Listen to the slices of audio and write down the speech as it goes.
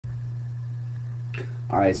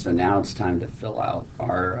All right, so now it's time to fill out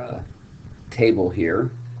our table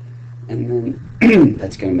here, and then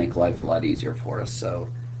that's going to make life a lot easier for us. So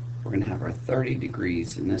we're going to have our 30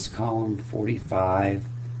 degrees in this column, 45,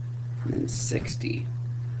 and then 60.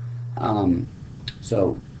 Um,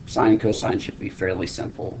 so sine and cosine should be fairly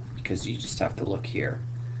simple because you just have to look here.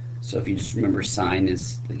 So if you just remember, sine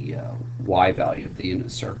is the y value of the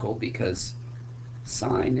unit circle, because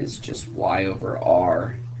sine is just y over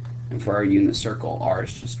r, and for our unit circle, r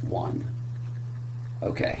is just 1.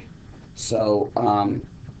 Okay, so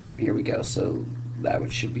here we go. So that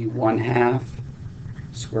should be 1/2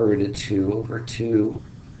 square root of 2 over 2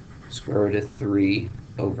 square root of 3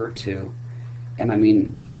 over 2. And I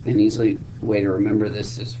mean, an easy way to remember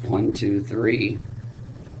this is 1, 2, 3.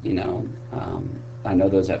 You know, I know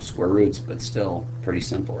those have square roots, but still pretty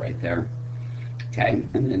simple right there. Okay,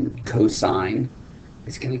 and then cosine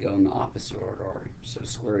is going to go in the opposite order. So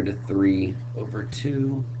square root of 3 over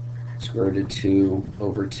 2, square root of 2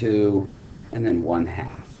 over 2, and then 1/2.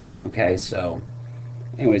 Okay, so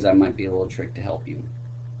anyways, that might be a little trick to help you.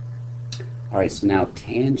 All right, so now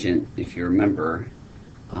tangent, if you remember,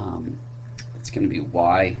 it's going to be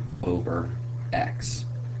y over x.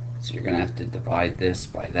 So you're going to have to divide this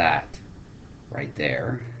by that right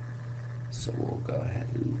there. So we'll go ahead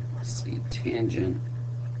and see tangent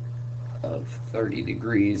of 30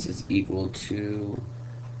 degrees is equal to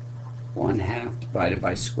 1/2 divided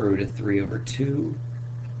by square root of 3 over 2.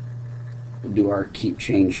 We'll do our keep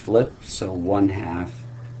change flip, so 1/2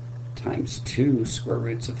 times 2 square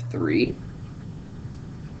roots of 3.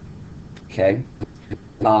 Okay,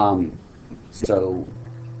 so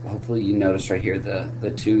hopefully you notice right here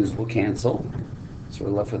the 2's will cancel. So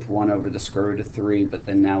we're left with 1 over the square root of 3, but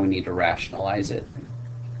then now we need to rationalize it.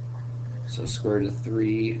 So square root of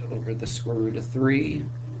 3 over the square root of 3.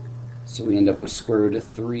 So we end up with square root of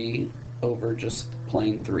 3 over just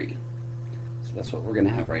plain 3. So that's what we're going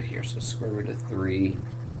to have right here. So square root of 3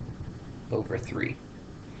 over 3.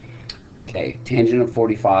 Okay, tangent of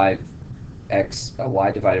 45, x,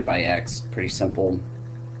 y divided by x, pretty simple.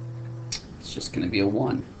 It's just going to be a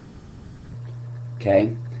 1.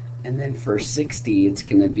 Okay, and then for 60, it's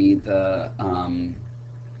going to be the,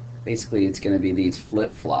 basically it's going to be these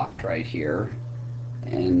flip-flopped right here.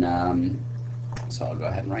 And so I'll go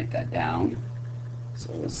ahead and write that down.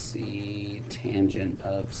 So let's see, tangent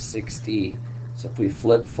of 60. So if we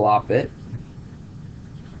flip-flop it,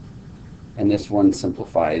 and this one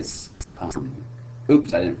simplifies,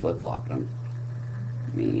 oops, I didn't flip-flop them.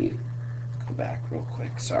 Let me go back real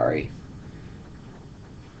quick, sorry.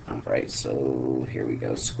 All right, so here we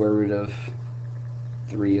go, square root of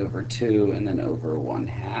 3 over 2 and then over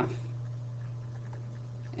 1/2.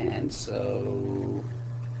 And so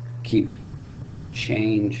keep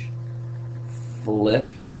change flip,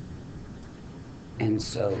 and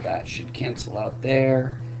so that should cancel out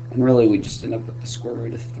there, and really we just end up with the square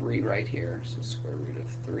root of 3 right here. So square root of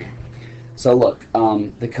 3. So look,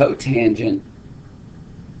 the cotangent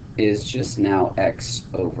is just now x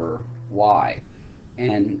over y,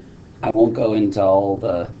 and I won't go into all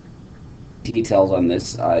the details on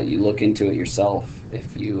this. You look into it yourself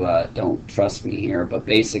if you don't trust me here, but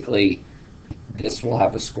basically this will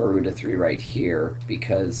have a square root of 3 right here,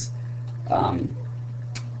 because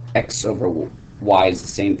x over y is the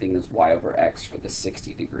same thing as y over x for the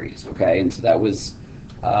 60 degrees, okay? And so that was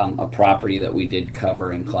a property that we did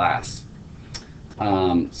cover in class.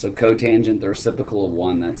 So cotangent, the reciprocal of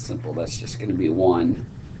 1, that's simple. That's just going to be 1.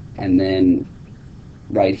 And then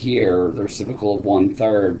right here, the reciprocal of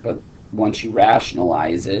 1/3, but once you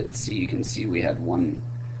rationalize it, so you can see we had 1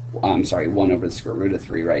 over the square root of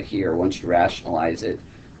 3 right here. Once you rationalize it,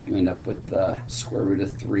 you end up with the square root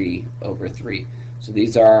of 3 over 3. So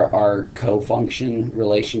these are our co-function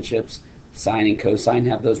relationships. Sine and cosine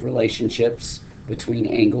have those relationships between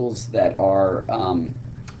angles that are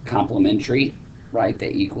complementary, right?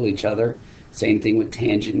 They equal each other. Same thing with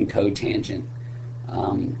tangent and cotangent.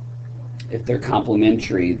 If they're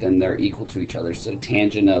complementary, then they're equal to each other. So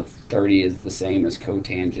tangent of 30 is the same as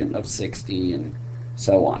cotangent of 60, and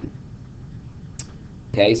so on.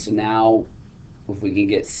 Okay, so now if we can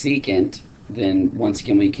get secant, then once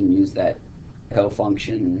again we can use that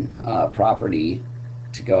co-function property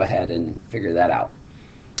to go ahead and figure that out.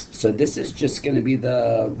 So this is just going to be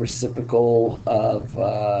the reciprocal of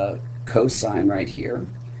cosine right here.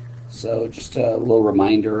 So just a little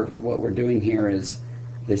reminder, what we're doing here is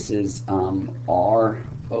this is r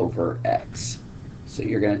over x. So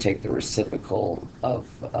you're going to take the reciprocal of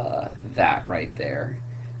that right there,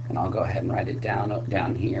 and I'll go ahead and write it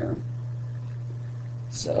down here.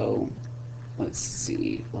 So let's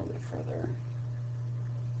see a little bit further.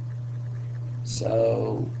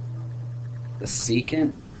 So the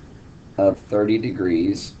secant of 30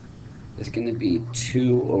 degrees is going to be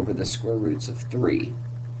 2 over the square roots of 3.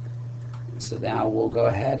 So now we'll go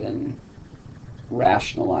ahead and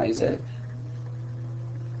rationalize it.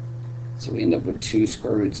 So we end up with 2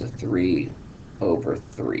 square roots of 3 over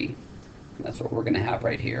 3. And that's what we're going to have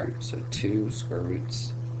right here. So 2 square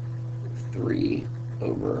roots of 3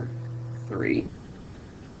 over 3.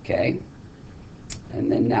 Okay.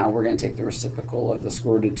 And then now we're going to take the reciprocal of the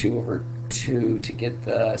square root of 2 over 2 to get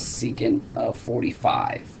the secant of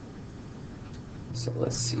 45. So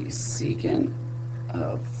let's see, secant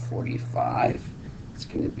of 45 is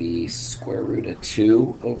going to be square root of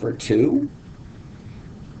 2 over 2.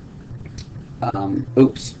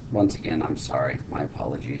 Oops, once again, I'm sorry, my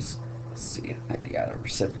apologies. Let's see, I gotta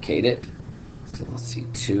reciprocate it. So let's see,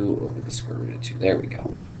 2 over the square root of 2, there we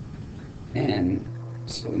go. And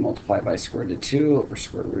so we multiply by square root of 2 over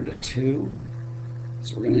square root of 2.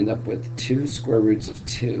 So we're going to end up with 2 square roots of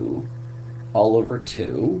 2 all over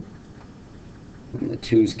 2. And the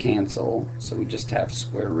 2's cancel, so we just have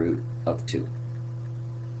square root of 2.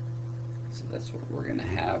 So that's what we're going to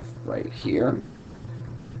have right here.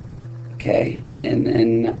 Okay, and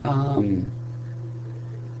then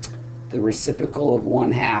the reciprocal of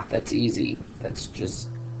 1/2, that's easy. That's just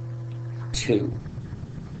 2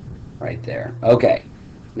 right there. Okay,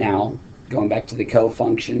 now going back to the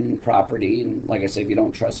cofunction property, and like I said, if you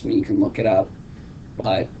don't trust me, you can look it up.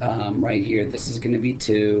 But right here, this is going to be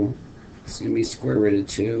 2. This is going to be square root of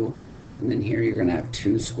 2. And then here you're going to have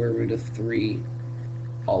 2 square root of 3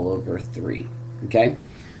 all over 3. Okay?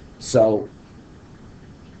 So,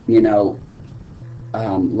 you know,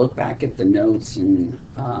 look back at the notes and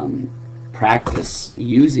practice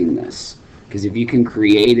using this. Because if you can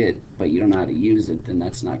create it, but you don't know how to use it, then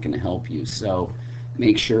that's not going to help you. So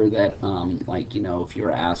make sure that, like, you know, if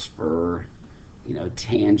you're asked for, you know,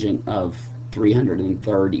 tangent of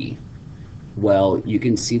 330, well, you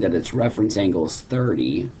can see that its reference angle is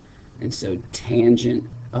 30. And so tangent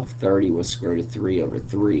of 30 was square root of 3 over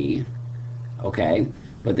 3. Okay?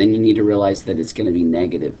 But then you need to realize that it's going to be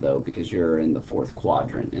negative, though, because you're in the 4th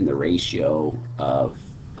quadrant, and the ratio of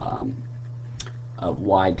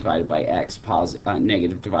y divided by x,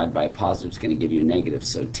 negative divided by positive, is going to give you a negative.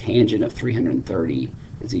 So tangent of 330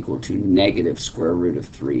 is equal to negative square root of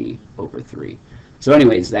 3 over 3. So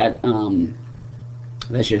anyways, that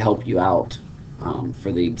should help you out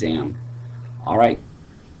for the exam. All right.